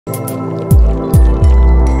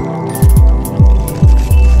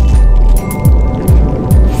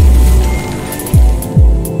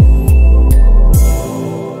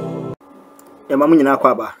mamu nyina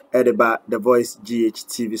kwaba edeba the voice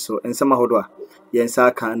GHTV so ensema hodo a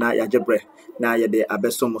yensa kan na yajebre na yede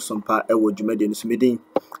abesomosompa ewo dwumade no sumedin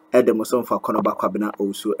edemosomfa konoba kwabena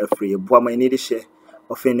osu afri boa man need share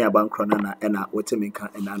ofeni abankrona na ena woteminka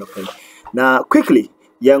ena no pen na quickly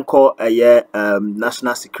yenko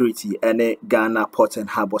national security ene Ghana port and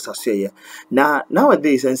harbors aseye na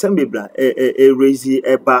nowadays ensem bibla raise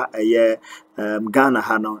eba Ghana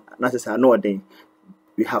hano na say no den.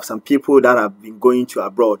 We have some people that have been going to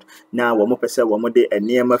abroad. Now, one more person, one more day, and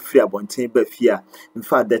near my free abonting, but fear. In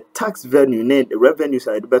fact, the tax revenue, the revenues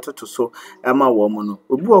are better to so. Emma woman,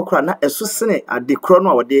 Ubu Krana, a susene at the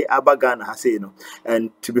chrono or day Abagana has say no.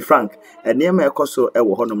 And to be frank, and near my coso, a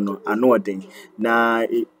wohono, I know a thing. Now,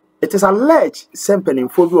 it is alleged sempeni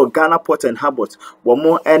phobia of Ghana port and harbors one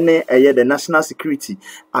more any the national security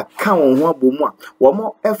account one bomwa one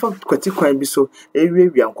more effort kwati bi so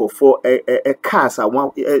ewie wianko for a cars I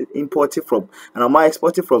want imported from and am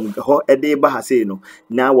exported from ho edeba ha say no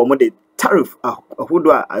now one more the tariff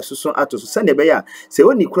ahodo asusun ato so send be ya se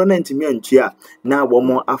oni kro na ntimi antua na wo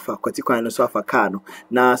mo afa kwatikwan no so afa car no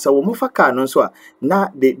na so wo mo fa car no so na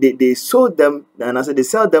they sold them and I said they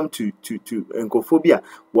sell them to encophobia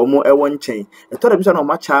wo mo e won chen e to da bi so na o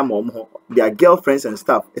ma cha ma ho their girlfriends and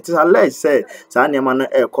stuff. It is alleged say sa niam no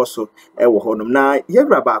e koso e wo honom na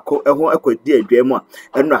yewra ba ko e ho akwadi adwam a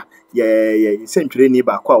enra century ni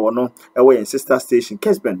ba kwa wono ewo yen sister station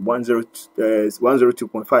Kesben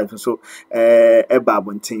 102.5 so eba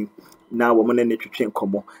abontin na wo mo ne twetwe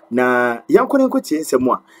nkomo na yankone nkotie nsem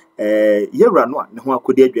a yewra no a ne ho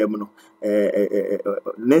akodi adwam no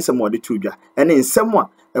ne nsem ode tudwa ene nsem a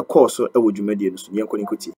ekoso ewo dwumade no so yankone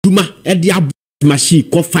nkotie duma e dia machine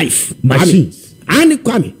ko 5 machines ani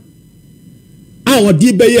kwame a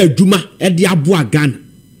odi be ya adwuma e dia boa Ghana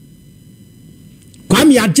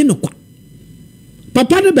kwame agye no kwa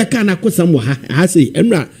papa ne beka na kosam wa ha say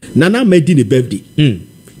enra nana madi ne birthday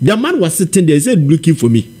the man was sitting there said looking for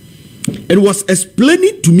me and was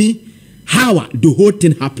explaining to me how the whole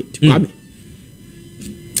thing happened kwame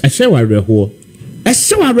a shewa reho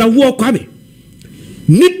kwame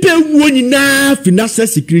nipe wo nyina financial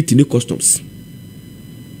security ni customs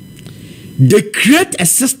they create a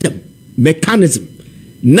system mechanism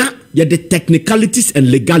na the technicalities and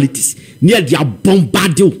legalities near their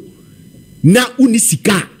bombardeo na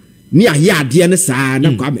unisika ni aye ade ne saa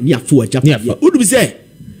na kwa ni afo aja udu bi say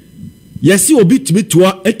yes obi timi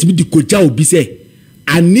to etimi di koja obi say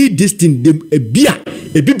I need this thing dem ebia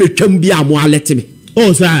ebi betwam bia mo alert me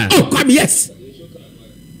oh sir oh come yes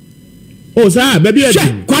oh sir baby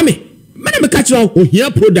kwame me catch on oh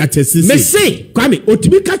here product me say kwame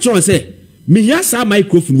otimi catch on say me here sa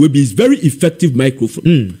microphone we be is very effective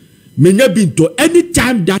microphone me nya be to any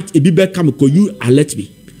time that ebi be come ko you alert me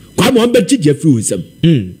kwame on be gije free wisdom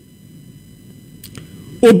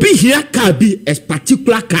obi here can be a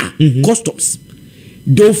particular car customs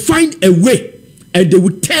they'll find a way and they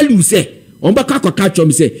will tell you say on ba catch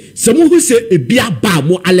me say someone who say ebia ba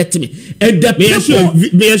mo alert me and the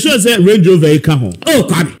me sure say Range Rover ka ho oh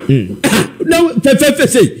kwame no fe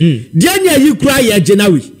say dia nya yi kura ya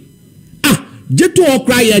January jeto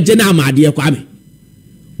okra ya je na amade kwame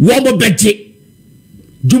wo mo beje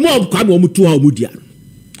jumo kwame wo mutu ha omudia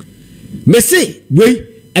me say we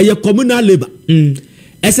eye communal labor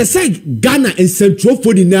say Ghana and central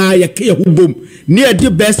for the na ya ke hubom near the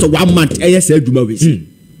best 1 month say aduma we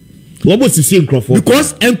wo mo sisi nkrofo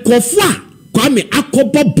because enkrofo a kwame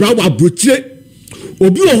akobo brawa brochire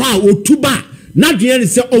obi wo ha otuba na dwe ne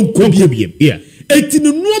se onko biem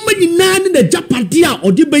etinu nuoma nyina ne na japade a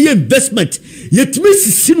odi be investment yetimi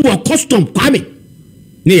sisi no custom kwame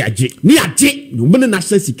ne yaje no money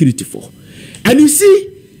national security for. And you see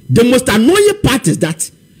the most annoying part is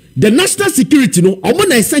that the national security no omo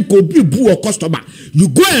na say ko bi bu or customer you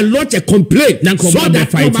go and lodge a complaint so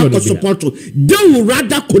that fight support they will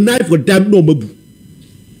rather connive for them no mabu.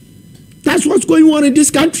 That's what's going on in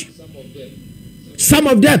this country. Some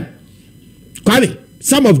of them kwame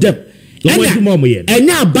some of them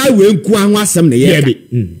enya buy we nku anwo asem ne ye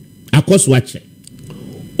akoso ache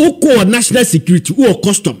oko national security o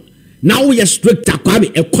custom now we are strict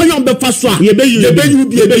akwame ekoyon be fa so a ye be you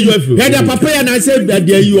head papa ya na say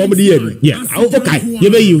there you omde ye yeah okay ye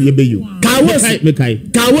be you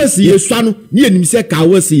kawasi yesua no ne enim say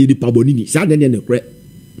kawasi ye di paboni ni sa ne kure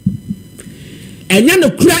enya ne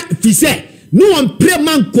kure fi say no one pray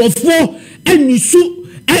man kofo enisu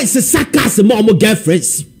se sakas mo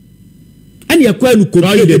girlfriends. And you can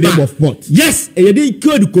complain the name of what? Yes, and you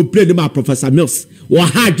could complain about Professor Mills or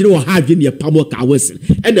hard or having your Pamo Kawson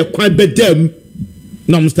and the quite bed them.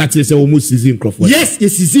 No, Mr. Almost is in Crawford. Yes,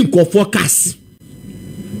 it's in Crawford cast.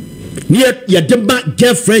 Near your dema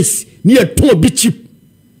girlfriends, near to be cheap,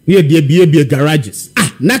 near the BB garages.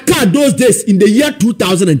 Ah, Naka those days in the year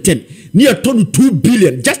 2010, near 2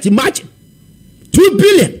 billion. Just imagine 2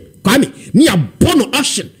 billion. Come near Bono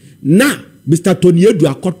Ocean. Now, Mr. Tony Edu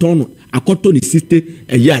Akoton is 60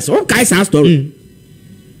 a year. So, okay, it's our story.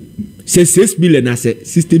 Say 6 million, I say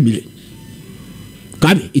 60 million.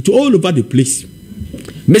 Come, it's all over the place.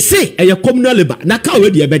 Me say, a communal labor. Naka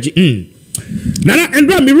already a budget. Nana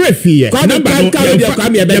Andra Mirefi,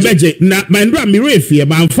 na Mandra Mirefi,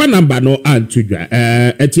 my phone number no Antuja,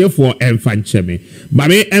 for Enfanchemi,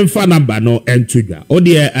 Mame Enfa number no Antuja, or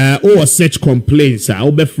the such complaints,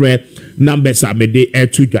 Obefre numbers are made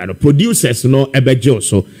Antuja, producers no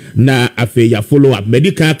Ebejoso, na Afeya follow up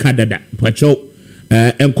medical Canada, Pacho,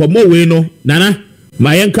 and Como Nana,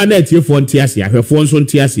 my encanet here for Tiasia, her phones on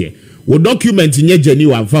Tiasia. We document in your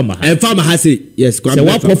genuine and farmer has it. Yes, so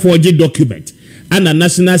what for 4G document and a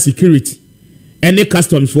national security. Any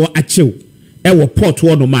customs for a chill. Ewo port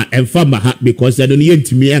one man and farmer because they don't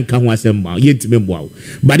yet me and can was yet me wow.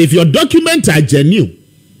 But if your documents are genuine,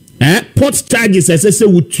 port charges as I say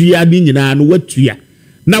would tria and what tria.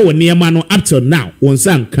 Now when near man up till now, one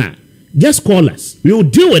son can just call us. We will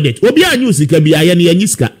deal with it. Obi news can be any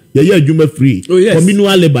niska. Yeah, Juma free. Oh, yes.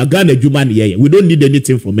 Communal labor, Ghana Juma. Yeah, we don't need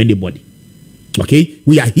anything from anybody. Okay,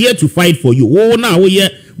 we are here to fight for you. Oh, now we are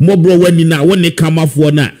more bro when they come up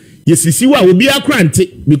for now. Yes, you see what will be a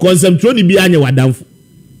cranty because I'm trying to be on your wadam.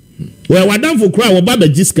 Well, wadam for cry or Baba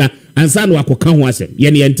Jiska and San Wako Kanwasem.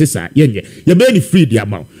 Yenny Antissa, Yenny. You're very free the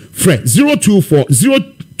amount. Fred 024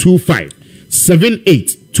 025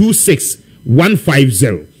 7826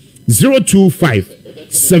 150 025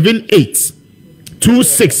 78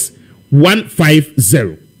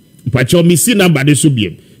 26150. But your missing number this will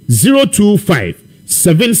be 025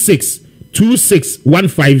 76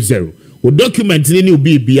 26150. O document ni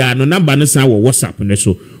be bia no number no san wo WhatsApp ne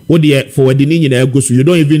so. O de forwarding in go so you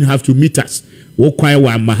don't even have to meet us. O kwai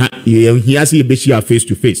wa maha here see be share face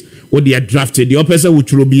to face. O de drafted the person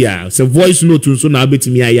which will be a voice note so na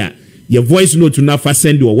betimi aya. Your voice note na fa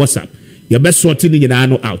send your WhatsApp. Your best sorting in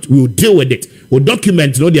out. We will deal with it. We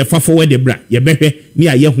document no the far forward the bra. Your be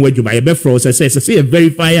near your who you buy your be process say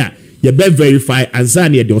verify. Your be verify and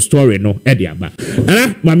sign your story no ediaba.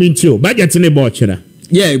 Mami tio budget in a botchina.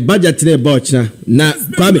 Yeah, budget in a botchina. Na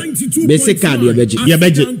kwame basic card your budget. Your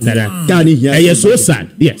budget can here. You so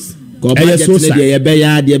sad. Yes. You so sad. You be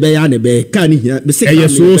ya ne be can here. You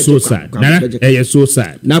so sad. You so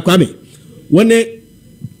sad. Na kwame when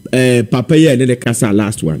papa ye ne kasa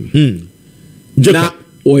last one. Na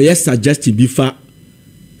o yes suggest before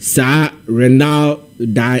sa renal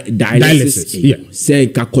dialysis say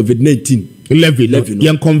ka COVID-19 level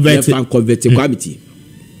yan convert committee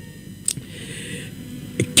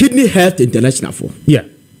Kidney Health International for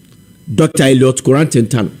Dr. Elliot Corantin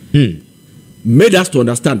made us to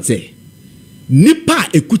understand say nipa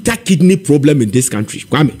ekuta kidney problem in this country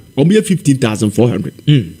kwame omo 15,400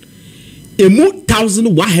 emu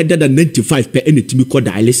 1,195 per anything called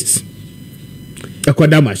dialysis.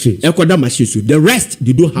 Equada machine. So the rest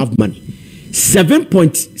they don't have money.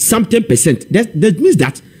 7.something%. That means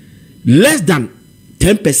that less than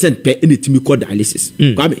 10% per anything called dialysis.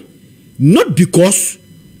 Not because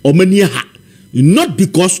omania, not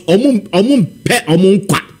because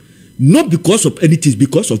not because of anything,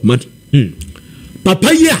 because of money.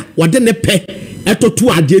 Papa ya wadene pe eto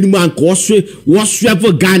tu ade ni man ko was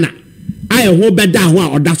for Ghana. I ho beda ho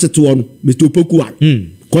audacity one Mr. Opoku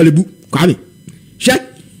Kolebu kwame. Check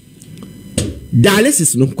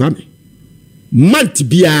dialysis no kwame. Month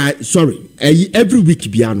bia every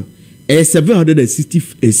week bia no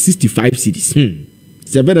 765 cedis.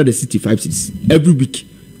 765 cedis every week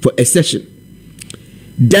for a session.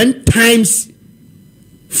 Then times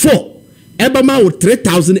 4 ebama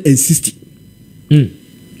 3,060.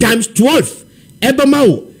 Times 12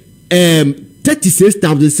 ebama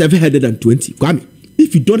 36,720. Kwame,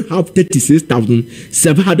 if you don't have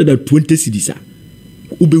 36,720 cedis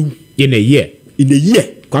in a year,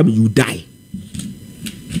 Kwame, you die.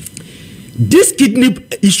 This kidney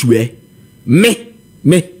issue,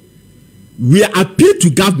 we appeal to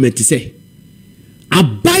government to say, a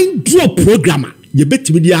bind draw programmer, you bet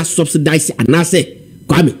me they are subsidized and I say,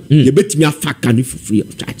 Kwame, you bet me a fat candy for free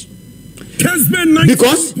of charge.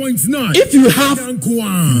 Because if you have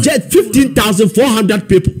 15,400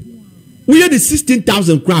 people, we are the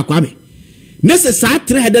 16,000 crowd, Kwame. Necessary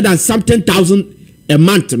 300 and something thousand a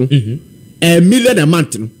month, a million a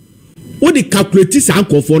month. What the calculators are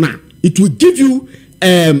for now, it will give you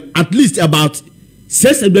at least about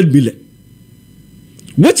 600 million,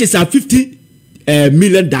 which is $50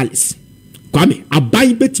 million. Kwame,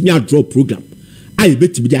 aban bet me a draw program. I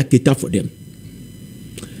bet me a cater for them.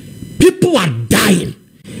 People are dying.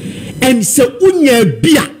 And so unye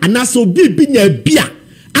bia and also be bia.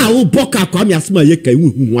 I will book a Kwame asma ye kai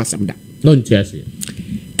hu asam da. Don't yes.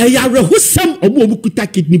 Eyare ho sam omo mukuta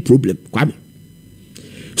kidney problem Kwame.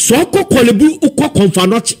 So ko kolebu uko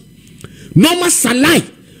konfanochi. Normal salary,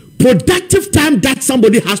 productive time that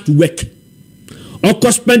somebody has to work.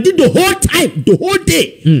 Or spending the whole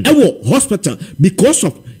day at hospital because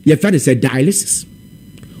of your friend said dialysis.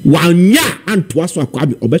 Wanya and twas for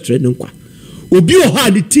Kwame or ghtrending kwa. Obi o ha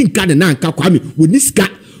the thing can na nka Kwame we niska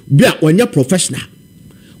be a onya professional.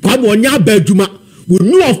 Kwame onya baduma we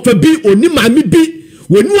know of bi oni mami bi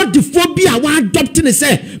we know the phobia wa adopting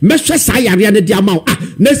say mehwe sa yare ne dia ma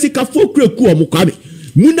na sika fo kureku o mo Kwame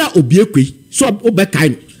muna obi ekwi so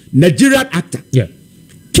obekai Nigerian actor. Yeah.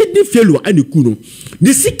 Kidney failure and kuno.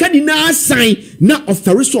 The sika ni na sign na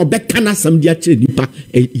oferation obekana sam dia kire nipa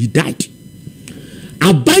he died.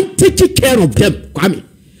 Aban take care of them Kwame.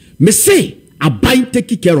 Me say aban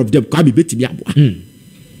take care of them Kwame betimi aboa.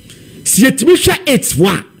 Si etimi hwa it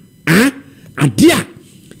wa adia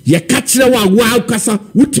ye ka kire wa kasa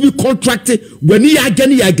wutimi contract when ya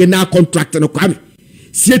gana contract no Kwame.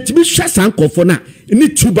 Si etimi hwa san kofo na ni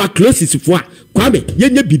tuberculosis fo a Kwame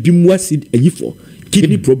yenye bibi mu acid for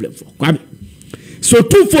kidney problem for Kwame. So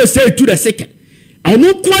 24 say to the second. I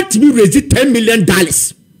no quite me raise $10 million.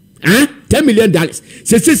 $10 million.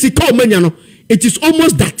 Say call no. It is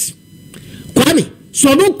almost that. Kwame.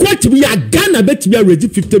 So no quite me a Ghana bet me raise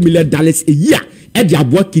 $50 million a year at the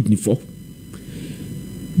abwa kidney for.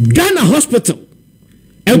 Ghana hospital.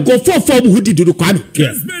 And go for who did do Kwame.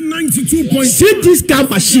 CT scan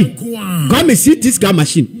machine. Kwame CT scan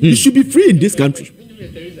machine. It should be free in this country.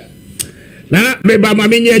 Na me ba ma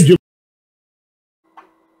menye adwo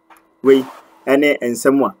we ene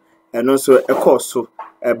ensemwa eno so ekoso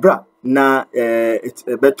ebra na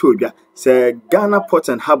beto odwa se Ghana Port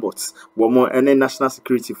and Harbours wo mo ene national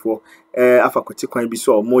security for afakoti kwan bi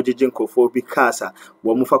so mo jeje nkofo bi kasa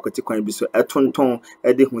wo mo fakoti kwan bi so etonton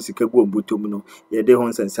de hu sika gu obutom no ye de hu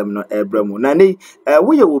nsensem no ebra mu na nei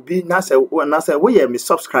wo ye obi na se wo ye me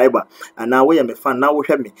subscriber ana wo ye me fan na wo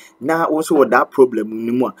hwe me na wo so wo da problem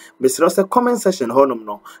ni mu a me sero se comment section honom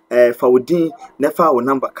no fa wodin na fa wo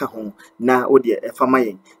number ka ho na wo de fa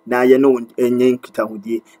mayen na ye no enyen kita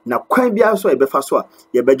hodie na kwan bia so e be fa so a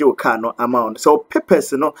ye beje wo ka no ama on so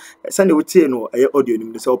papers no sane wo tie no audio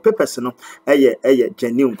nim so papers no eye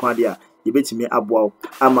genuine kwade a yebetimi aboa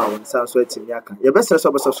ama won san so atimi aka yebesere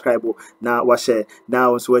so subscribe na wa share na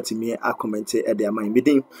won so atimi a comment e de ama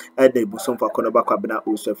midin e de busom fa kono ba kwabena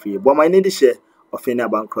o so fie bo man ne de share ofeni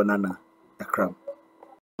abankro na akram